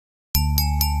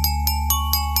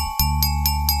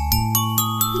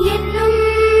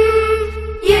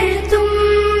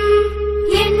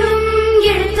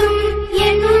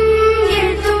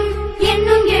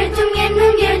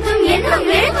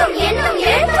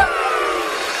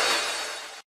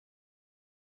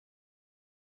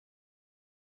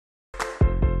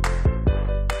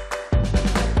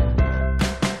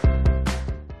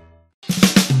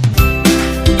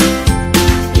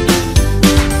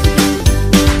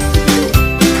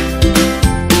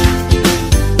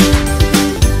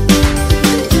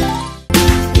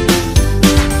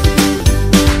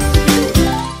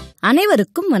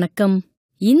அனைவருக்கும் வணக்கம்.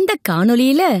 இந்த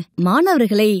காணொளியில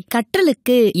மாணவர்களை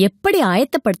கற்றலுக்கு எப்படி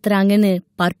ஆயத்தப்படுத்துறாங்கன்னு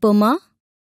பார்ப்போமா?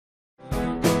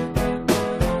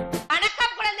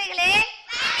 வணக்கம் குழந்தைகளே.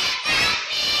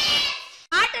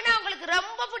 பாட்டுனா உங்களுக்கு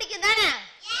ரொம்ப பிடிக்கும் தானே?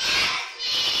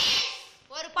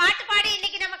 ஒரு பாட்டு பாடி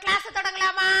இன்னைக்கு நம்ம கிளாஸ்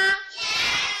தொடங்கலாமா?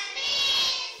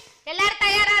 எல்லாரும்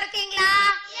தயாரா இருக்கீங்களா?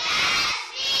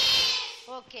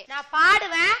 ஓகே, நான்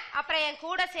பாடுவேன், அப்புறம் என்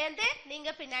கூட சேர்ந்து நீங்க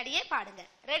பின்னாடியே பாடுங்க.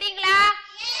 ரெடிங்களா?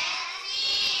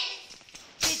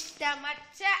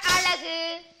 திட்டமற்ற அழகு,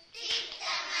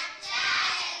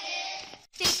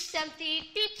 திட்டம்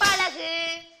தீட்டி பழகு,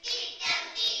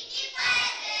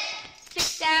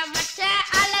 திட்டமற்ற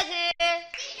அழகு,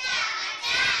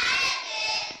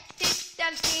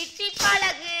 திட்டம் தீட்டி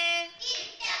பழகு,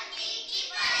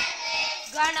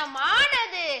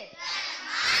 கனமானது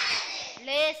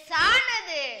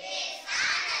லேசானது,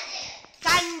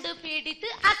 கண்டுபிடித்து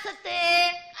அசத்து,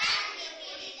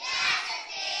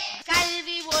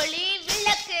 கல்வி ஒளி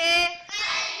விளக்கு,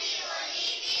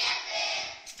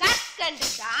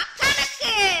 கற்கண்டுதான்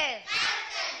கணக்கு,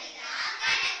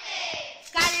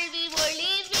 கல்வி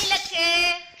ஒளி விளக்கு,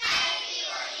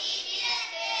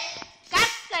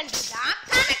 கற்கண்டுதான்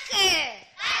கணக்கு.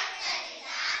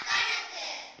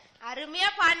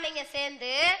 அருமையா பாடுனீங்க.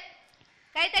 சேர்ந்து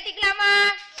கை தட்டிக்கலாமா?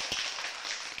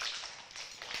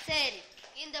 சரி,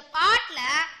 இந்த பாட்டுல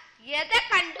எதை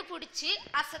கண்டுபிடிச்சு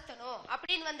அசத்தணும்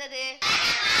அப்படின்னு வந்தது?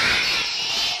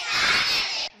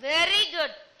 Very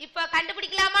good. இப்ப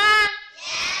கண்டுபிடிக்கலாமா?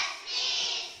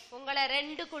 உங்களை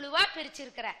 2 குழுவா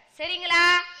பிரிச்சிருக்கிற, சரிங்களா?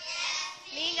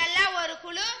 நீங்கெல்லாம் ஒரு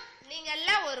குழு,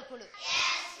 நீங்கெல்லாம் ஒரு குழு.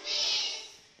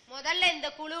 முதல்ல இந்த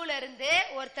குழுவுல இருந்து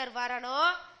ஒருத்தர்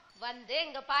வரணும். வந்து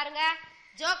இங்க பாருங்க,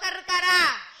 ஜோக்கர் இருக்காரா?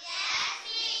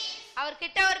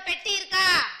 அவர்கிட்ட ஒரு பெட்டி இருக்கா?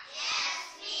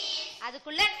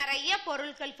 அதுக்குள்ள நிறைய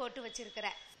பொருட்கள் போட்டு வச்சிருக்கிற.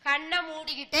 கண்ணை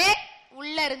மூடிக்கிட்டு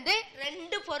உள்ள இருந்து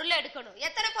 2 பொருள் எடுக்கணும்.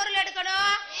 எத்தனை பொருள்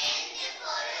எடுக்கணும்?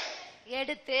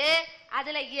 எடுத்து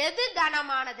அதுல எது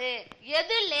கனமானது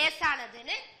எது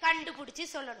லேசானதுன்னு கண்டுபிடிச்சு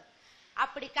சொல்லணும்.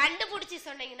 அப்படி கண்டுபிடிச்சு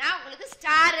சொன்னீங்கன்னா உங்களுக்கு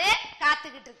ஸ்டார்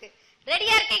காத்துக்கிட்டு இருக்கு.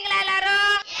 ரெடியா இருக்கீங்களா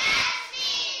எல்லாரும்?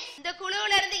 இந்த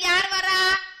குழுவுல இருந்து யார் வரா?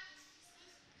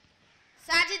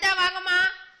 சாஜிதா வாங்கம்மா.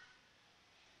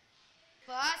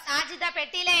 சாஜிதா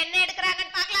பெட்டியில என்ன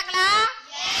எடுக்கிறாங்கன்னு பாக்கலாங்களா?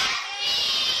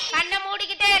 கண்ணை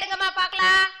மூடிக்கிட்டே எடுங்கம்மா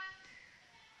பாக்கலாம்.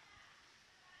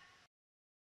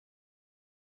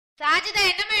 சாஜிதா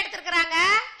என்னமா எடுத்திருக்கிறாங்க?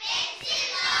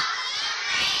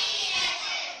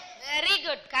 வெரி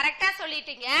குட், கரெக்டா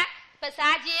சொல்லிட்டீங்க. இப்ப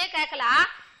சாஜியே கேட்கலாம்,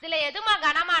 இதுல எதுமா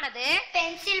கனமானது?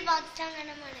 பென்சில் பாக்ஸ் தான்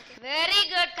கனமானது. வெரி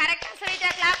குட், கரெக்டா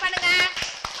சொல்லிட்டா. கிளாப் பண்ணுங்க.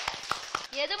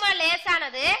 எதுமா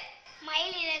லேசானது?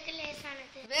 மயில் இறகு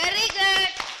லேசானது. Very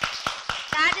good.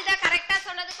 சாஜிதா கரெக்டா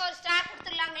சொன்னதுக்கு ஒரு star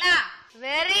கொடுத்துடலாங்களா?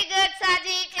 Very good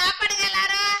Saji. Clap பண்ணுங்க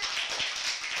எல்லாரும்.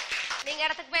 நீங்க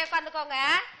இடத்துக்கு போய் உட்காந்துக்கோங்க.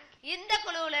 இந்த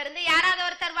குழுவுல இருந்து யாராவது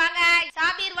ஒருத்தர் வாங்க.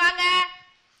 சாபீர் வாங்க.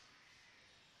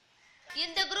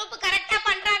 இந்த குரூப் கரெக்டா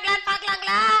பண்றாங்களான்னு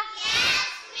பாக்கலாங்களா?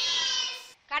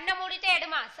 கண்ணை மூடிட்டே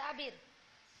எடுமா சாபீர்.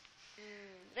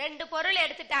 2 பொருள்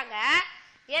எடுத்துட்டாங்க.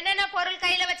 என்னென்ன பொருள்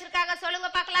கையில வச்சிருக்காங்க சொல்லுங்க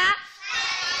பாக்கலாம்.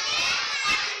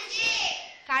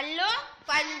 கல்லும்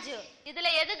பஞ்சு. இதுல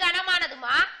எது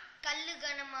கனமானதுமா? கல்லு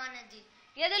கனமானது.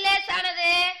 எது லேசானது?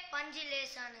 பஞ்சு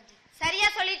லேசானது. சரியா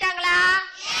சொல்லிட்டாங்களா?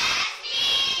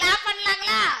 கிளாப்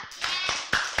பண்ணலாங்களா?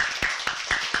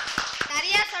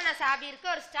 சரியா சொன்ன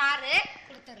சாபீருக்கு ஒரு ஸ்டார்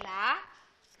கொடுத்துடலாம்.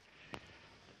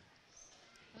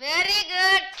 Very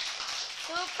good,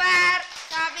 super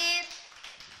Sabir.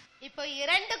 இப்போ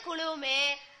 2 குழுவுமே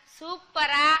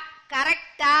சூப்பரா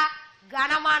கரெக்டா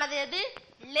கனமானது எது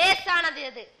லேசானது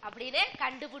எது அப்படின்னு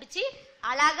கண்டுபிடிச்சு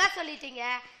அழகா சொல்லிட்டீங்க.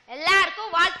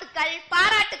 எல்லாருக்கும் வாழ்த்துக்கள்,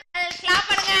 பாராட்டுக்கள். கிளாப்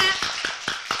பண்ணுங்க.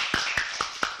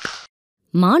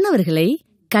 மாணவர்களை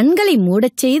கண்களை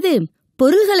மூடச் செய்து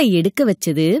பொருள்களை எடுக்க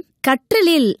வச்சது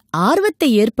கற்றலில் ஆர்வத்தை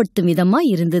ஏற்படுத்தும் விதமா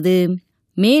இருந்தது.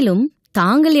 மேலும்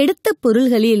தாங்கள் எடுத்த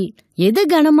பொருள்களில் எது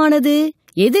கனமானது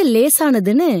எது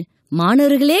லேசானதுன்னு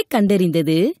மாணவர்களே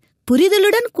கண்டறிந்தது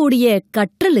புரிதலுடன் கூடிய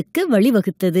கற்றலுக்கு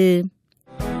வழிவகுத்தது.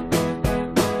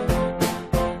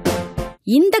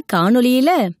 இந்த காணொளியில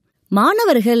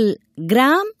மாணவர்கள்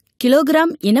கிராம்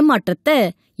கிலோகிராம் இனமாற்றத்தை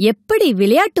எப்படி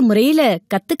விளையாட்டு முறையில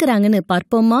கத்துக்கிறாங்கன்னு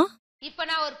பார்ப்போமா? இப்ப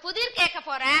நான் ஒரு புதிர் கேட்க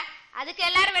போறேன். அதுக்கு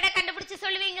எல்லாரும் விட கண்டுபிடிச்சு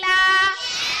சொல்லுவீங்களா?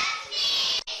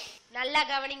 நல்லா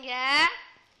கவனிங்க.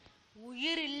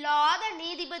 உயிர் இல்லாத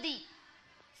நீதிபதி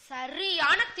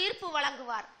சரியான தீர்ப்பு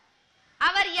வழங்குவார்.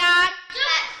 அவர் யார்?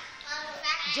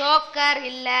 ஜோக்கர்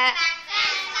இல்ல,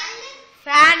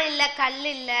 ஃபேன் இல்ல, கல்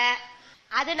இல்ல.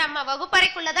 அது நம்ம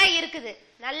வகுப்பறைக்குள்ளதான் இருக்குது.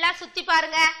 நல்லா சுத்தி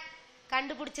பாருங்க,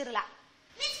 கண்டுபிடிச்சிடலாம்.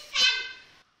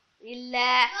 இல்ல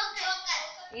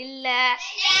இல்ல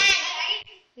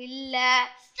இல்ல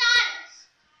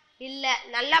இல்ல.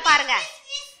 நல்லா பாருங்க.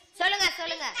 சொல்லுங்க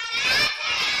சொல்லுங்க.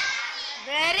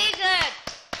 Very good.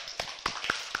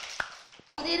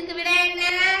 இதற்கு விடை என்ன?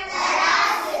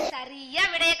 சரியா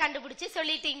விடைய கண்டுபிடிச்சு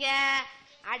சொல்லிட்டீங்க.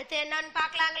 அடுத்து என்னன்னு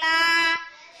பாக்கலாங்களா?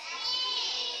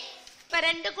 இப்ப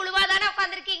 2 குழுவா தானே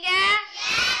உட்கார்ந்திருக்கீங்க.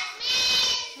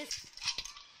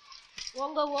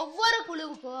 உங்க ஒவ்வொரு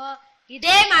குழுவுக்கும்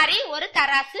இதே மாதிரி ஒரு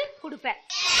தராசு கொடுப்பேன்.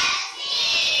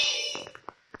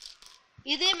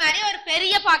 இதே மாதிரி ஒரு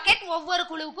பெரிய பாக்கெட் ஒவ்வொரு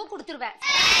குழுவுக்கும் கொடுத்துருவேன்.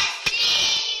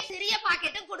 சிறிய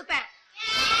பாக்கெட்டும் கொடுப்பேன்.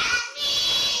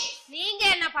 நீங்க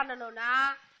என்ன பண்ணணும்னா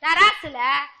தராசுல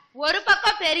ஒரு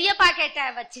பக்கம் பெரிய பாக்கெட்டை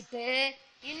வச்சுட்டு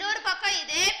இன்னொரு பக்கம்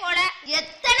இதே போல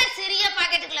எத்தனை சிறிய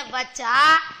பாக்கெட்டுகளை வச்சா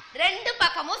 2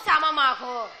 பக்கமும்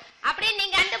சமமாகும் அப்படின்னு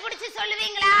நீங்க கண்டுபிடிச்சு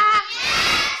சொல்லுவீங்களா?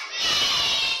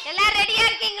 எல்லாரும் ரெடியா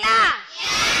இருக்கீங்களா?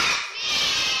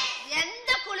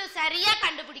 எந்த குழு சரியா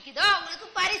கண்டுபிடிக்குதோ அவங்களுக்கு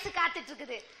பரிசு காத்துட்டு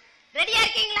இருக்குது. ரெடியா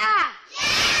இருக்கீங்களா?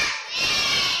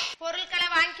 பொருட்களை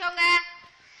வாங்கிக்கோங்க.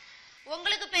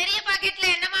 உங்களுக்கு பெரிய பாக்கெட்ல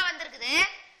என்னமா வந்திருக்குது?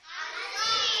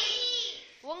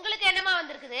 உங்களுக்கு என்னமா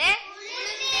வந்திருக்குது?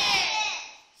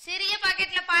 சிறிய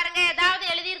பாக்கெட்ல பாருங்க, ஏதாவது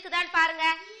எழுதி இருக்குதான்னு பாருங்க.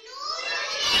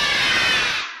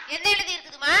 என்ன எழுதி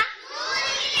இருக்குதுமா?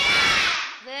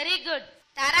 Very good.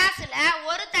 தராசுல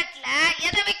ஒரு தட்டுல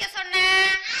எதை வைக்க சொன்ன?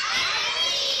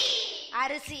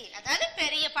 அரிசி, அதாவது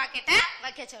பெரிய பாக்கெட்டை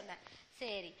வைக்க சொன்ன.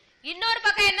 சரி, இன்னொரு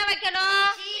பக்கம் என்ன வைக்கணும்?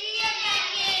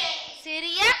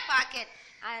 சிறிய பாக்கெட்.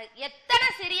 எத்தனை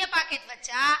சிறிய பாக்கெட்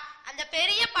வச்சா அந்த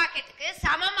பெரிய பாக்கெட்டுக்கு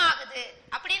சமமாகுது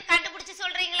அப்படின்னு கண்டுபிடிச்சு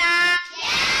சொல்றீங்களா?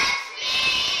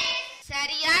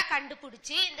 சரியா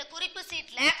கண்டுபிடிச்சு இந்த குறிப்பு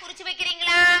சீட்ல குறிச்சு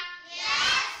வைக்கிறீங்களா?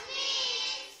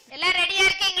 எல்லாம் ரெடியா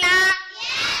இருக்கீங்களா?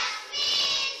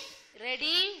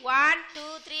 ரெடி? 1 2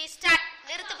 3 ஸ்டார்ட்.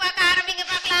 நிறுத்து பார்க்க ஆரம்பிங்க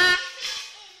பார்க்கலாம்.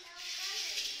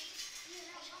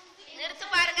 நிறுத்து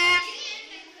பாருங்க.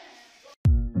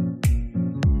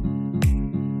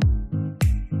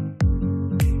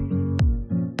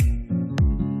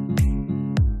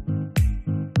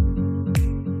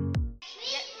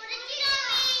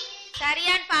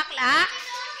 சரியான்னு பார்க்கலாம்.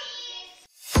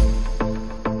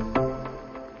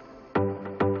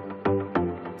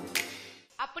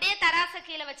 அப்படியே தராச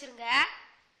கீழே வச்சிருங்க.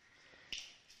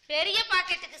 பெரிய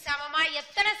பாக்கெட்டுக்கு சமமா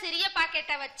எத்தனை சிறிய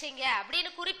பாக்கெட்டை வச்சீங்க அப்படின்னு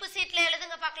குறிப்பு சீட்ல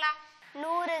எழுதுங்க பார்க்கலாம்.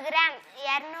 100 gram,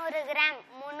 200 gram,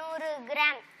 300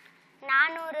 gram,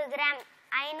 400 gram,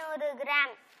 500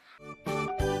 gram.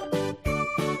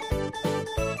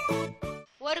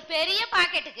 ஒரு பெரிய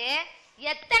பாக்கெட்டுக்கு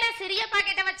எத்தனை சிறிய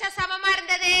பாக்கெட்டை வச்சா சமமா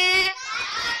இருந்தது?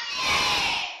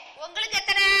 உங்களுக்கு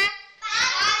எத்தனை?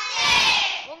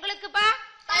 உங்களுக்குப்பா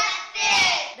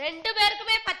 2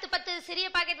 பேருக்குமே 10 சிறிய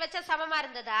பாக்கெட் வச்சா சமமா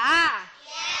இருந்ததா?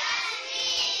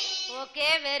 Okay,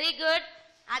 very good.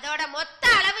 அதோட மொத்த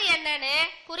அளவு என்னன்னு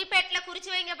குறிப்பேட்ல குறிச்சு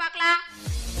வைங்க பார்க்கலாம்.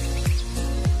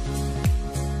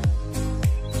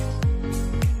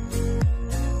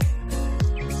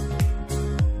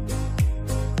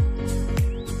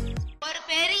 ஒரு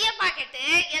பெரிய பாக்கெட்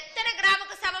எத்தனை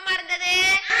கிராமுக்கு சமமா இருந்தது?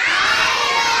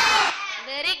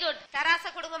 Very good. தராச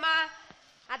கொடுங்கம்மா.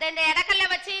 அத இந்த இடக்கல்ல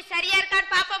வச்சு சரியா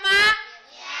இருக்கான்னு பாப்போமா?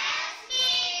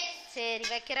 சரி,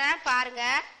 வைக்கிறேன் பாருங்க.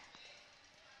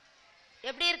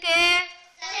 எப்படி இருக்கு?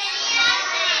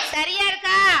 சரியா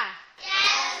இருக்கா?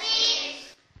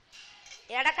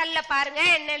 இடக்கல்ல பாருங்க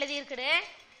என்ன எழுதி இருக்குது.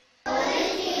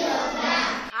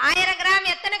 1000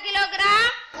 கிராம் எத்தனை கிலோகிராம்?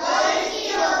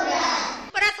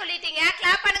 சூப்பரா சொல்லிட்டீங்க.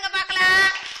 கிளாப் பண்ணுங்க பார்க்கலாம்.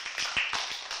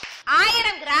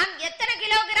 1000 கிராம் எத்தனை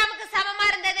கிலோகிராமுக்கு சமமா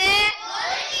இருந்தது?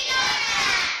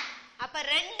 அப்ப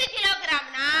 2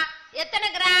 கிலோகிராம்னா எத்தனை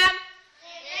கிராம்?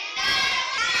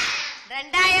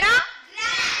 2000.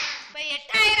 இப்ப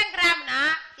 8000 கிராம்னா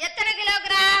எத்தனை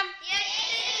கிலோகிராம்?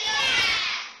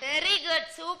 Very good.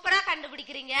 சூப்பரா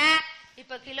கண்டுபிடிக்கிறீங்க.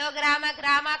 இப்ப கிலோகிராமா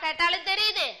கிராமா கேட்டாலும்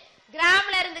தெரியுது,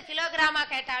 கிராம்ல இருந்து கிலோகிராமா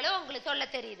கேட்டாலும் உங்களுக்கு சொல்ல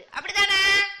தெரியுது. அப்படிதானே?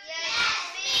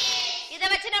 இத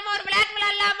வச்சு நம்ம ஒரு விளையாட்டு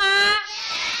விளையாடலாமா?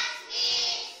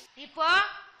 இப்போ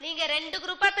நீங்க 2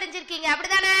 குரூப்பா பிரிஞ்சிருக்கீங்க.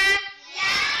 அப்படிதானே?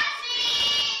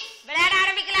 விளையாட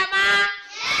ஆரம்பிக்கலாமா?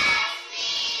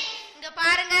 இங்க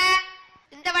பாருங்க,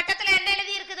 இந்த வட்டத்துல என்ன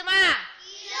எழுதி இருக்குதுமா?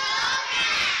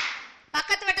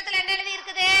 பக்கத்து வட்டத்துல என்ன எழுதி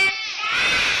இருக்குது?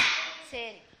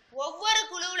 சரி, ஒவ்வொரு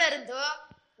குழுவுல இருந்தும்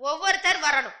ஒவ்வொருத்தர்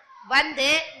வரணும். வந்து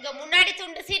இங்க முன்னாடி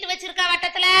துண்டு சீட்டு வச்சிருக்கா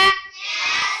வட்டத்துல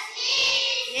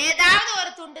ஏதாவது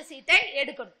ஒரு துண்டு சீட்டை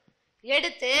எடுக்கணும்.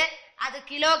 எடுத்து அது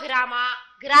கிலோகிராமா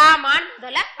கிராமான்னு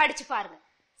முதல்ல படிச்சு பாருங்க.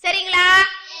 சரிங்களா?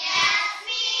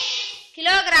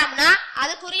 கிலோகிராம்னா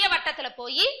அதுக்குரிய வட்டத்துல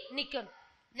போய் நிக்கணும்.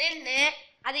 நின்னு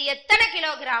அது எத்தனை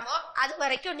கிலோகிராமோ அது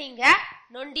வரைக்கும் நீங்க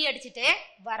நொண்டி அடிச்சுட்டு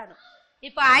வரணும்.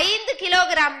 இப்ப 5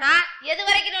 கிலோகிராம்னா எது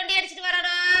வரைக்கும் நொண்டி அடிச்சுட்டு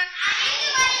வரணும்?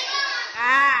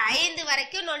 5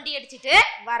 வரைக்கும் நொண்டி அடிச்சுட்டு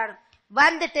வரணும்.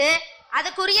 வந்துட்டு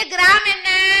அதுக்குரிய கிராம் என்ன?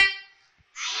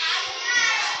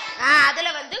 அதுல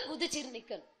குதிச்சிரு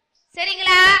நிக்கணும்.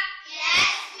 சரிங்களா?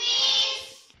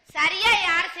 சரியா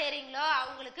யார் செய்றீங்களோ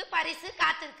அவங்களுக்கு பரிசு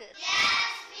காத்திருக்கு.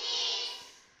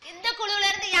 இந்த குழுல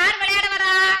இருந்து யார் விளையாட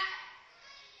வரா?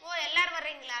 எல்லாரும்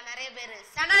வர்றீங்களா? நிறைய பேரு.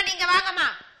 சனா நீங்க வாங்கம்மா.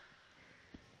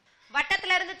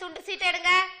 வட்டத்துல இருந்து துண்டு சீட்டு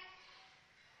எடுங்க.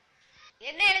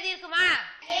 என்ன எழுதி இருக்குமா?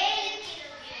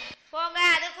 போங்க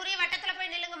அதுக்குரிய வட்டத்துல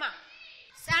போய் நில்லுங்கம்மா.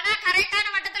 சனா கரெக்டான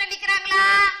வட்டத்துல நிக்கிறாங்களா?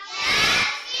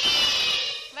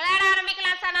 விளையாட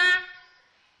ஆரம்பிக்கலாம். சனா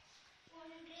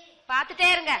பாத்துட்டே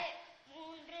இருங்க.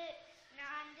 3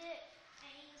 4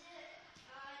 5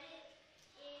 6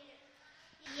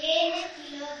 7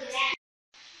 கிலோகிராம்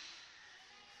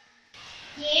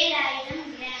 7000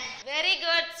 கிராம். Very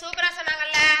good. சூப்பரா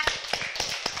சொன்னாங்கல்ல.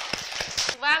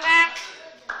 வாங்க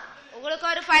உங்களுக்கு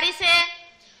ஒரு பரிசு.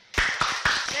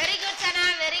 வெரி குட் சனா,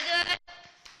 வெரி குட்.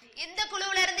 இந்த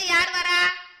குழுவுல இருந்து யார் வரா?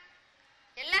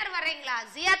 எல்லாரும் வர்றீங்களா?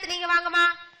 ஜியாத் நீங்க வாங்கம்மா.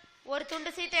 ஒரு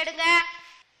துண்டு சீட்டு எடுங்க.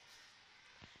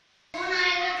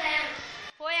 3000 கிராம்.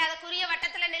 போய் அதுக்குரிய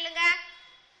வட்டத்துல நில்லுங்க.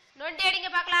 நொண்டி அடிங்க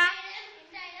பார்க்கலாம்.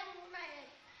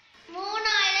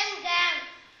 3000 கிராம்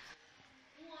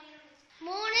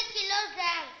 3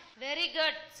 கிலோகிராம். Very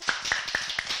good.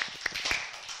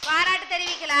 பாராட்டு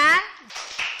தெரிவிக்கலாம்.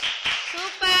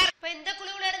 சூப்பர். இப்ப இந்த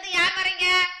குழுவுல இருந்து யார் வரீங்க?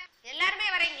 எல்லாருமே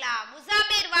வரீங்களா?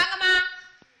 முசாமீர் வாங்கம்மா.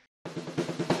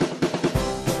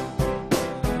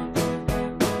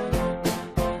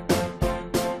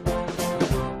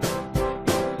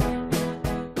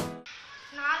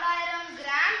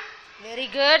 Very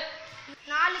good.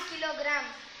 4 kilogram.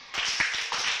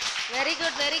 Very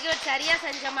good, very good. சரியா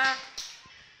செஞ்சம்மா.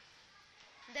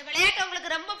 இந்த விளையாட்டு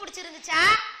உங்களுக்கு ரொம்ப பிடிச்சிருந்துச்சா?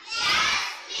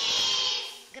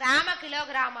 கிராம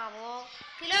கிலோகிராமாவோ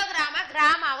கிலோகிராம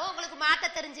கிராமாவோ உங்களுக்கு மாத்த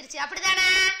தெரிஞ்சிருச்சு. அப்படிதானே?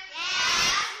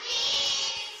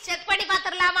 செக் பண்ணி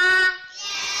பாத்துடலாமா?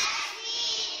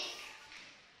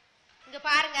 இங்க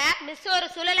பாருங்க, மிஸ் ஒரு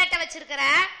சுழலட்டை வச்சிருக்கிற.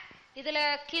 இதுல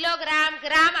கிலோகிராம்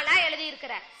கிராம் எல்லாம் எழுதி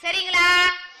இருக்கிற. சரிங்களா?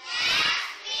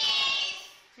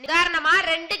 உதாரணமா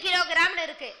 2 கிலோகிராம்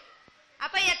இருக்கு.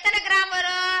 அப்ப எத்தனை கிராம்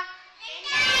வரும்?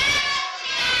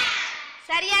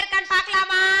 சரியா இருக்கான்னு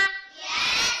பாக்கலாமா?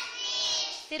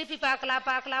 திருப்பி பார்க்கலாம்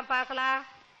பார்க்கலாம் பார்க்கலாம்.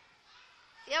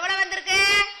 எவ்வளவு வந்திருக்கு?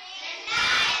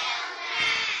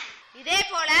 இதே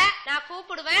போல நான்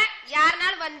கூப்பிடுவேன்,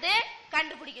 யாருனாலும் வந்து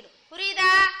கண்டுபிடிக்கணும்.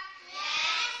 புரியுதா?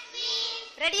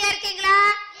 ரெடியா இருக்கீங்களா?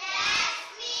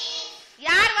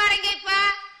 யார் வாரீங்க இப்ப?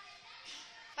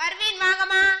 பர்வீன்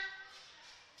வாங்கம்மா.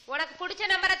 உனக்கு பிடிச்ச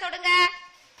நம்பரை தொடுங்க.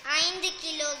 5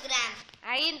 கிலோகிராம்.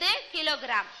 5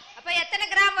 கிலோகிராம். அப்ப எத்தனை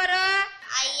கிராம் வரும்?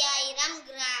 5000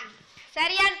 கிராம்.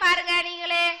 சரியான்னு பாருங்க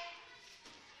நீங்களே.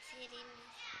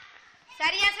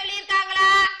 சரியா சொல்லியிருக்காங்களா?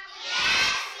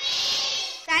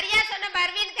 சரியா சொன்ன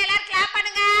பர்வீனுக்கு எல்லாரும் கிளாப்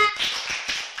பண்ணுங்க.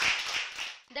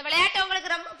 இந்த விளையாட்டு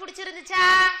உங்களுக்கு ரொம்ப பிடிச்சிருந்துச்சா?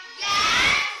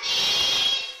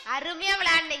 அருமையா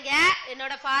விளையாடுனீங்க.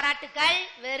 என்னோட பாராட்டுக்கள்.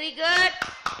 Very good.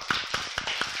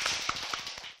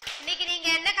 இன்னைக்கு நீங்க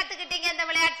என்ன கத்துக்கிட்டீங்க இந்த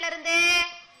விளையாட்டுல இருந்து?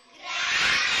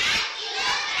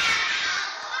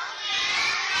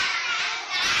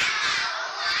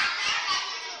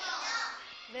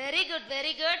 Very good,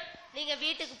 very good. நீங்க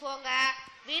வீட்டுக்கு போங்க,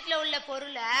 வீட்டுல உள்ள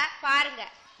பொருளை பாருங்க.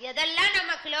 எதெல்லாம்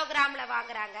நம்ம கிலோகிராம்ல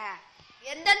வாங்குறாங்க,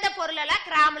 எந்தெந்த பொருளெல்லாம்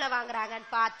கிராம்ல வாங்குறாங்கன்னு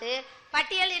பார்த்து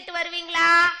பட்டியல் இட்டு வருவீங்களா?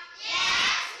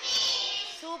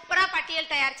 சூப்பரா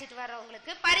பட்டியல் தயாரிச்சிட்டு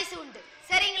வர்றவங்களுக்கு பரிசு உண்டு.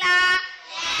 சரிங்களா?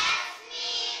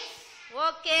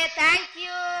 Okay,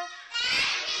 thank you.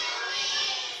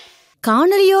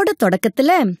 காணொளியோட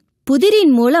தொடக்கத்துல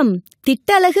புதிரின் மூலம்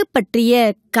திட்டழகு பற்றிய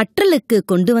கற்றலுக்கு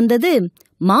கொண்டு வந்தது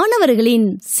மாணவர்களின்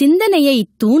சிந்தனையை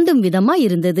தூண்டும் விதமா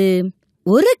இருந்தது.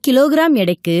 1 கிலோகிராம்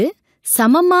எடைக்கு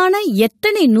சமமான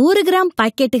எத்தனை 100 கிராம்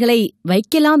பாக்கெட்டுகளை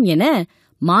வைக்கலாம் என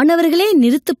மாணவர்களே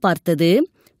நிறுத்து பார்த்தது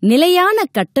நிலையான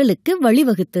கற்றலுக்கு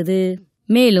வழிவகுத்தது.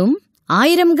 மேலும்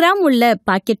 1000 கிராம் உள்ள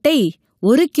பாக்கெட்டை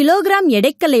 1 கிலோகிராம்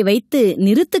எடைக்கல்லை வைத்து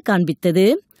நிறுத்து காண்பித்தது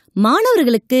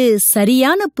மாணவர்களுக்கு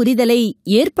சரியான புரிதலை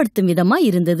ஏற்படுத்தும் விதமா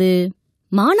இருந்தது.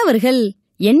 மாணவர்கள்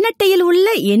எண்ணட்டையில் உள்ள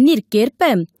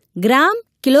எண்ணிற்கேற்ப கிராம்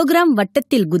கிலோகிராம்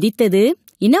வட்டத்தில் குதித்தது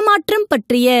இனமாற்றம்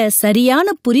பற்றிய சரியான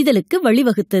புரிதலுக்கு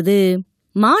வழிவகுத்தது.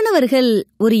 மாணவர்கள்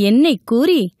ஒரு எண்ணை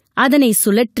கூறி அதனை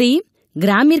சுழற்றி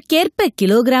கிராமிற்கேற்ப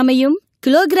கிலோகிராமையும்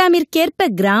கிலோகிராமிற்கேற்ப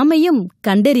கிராமையும்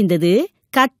கண்டறிந்தது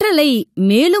கற்றலை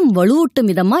மேலும் வலுவூட்டும்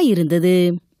விதமாயிருந்தது.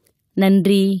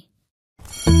 நன்றி.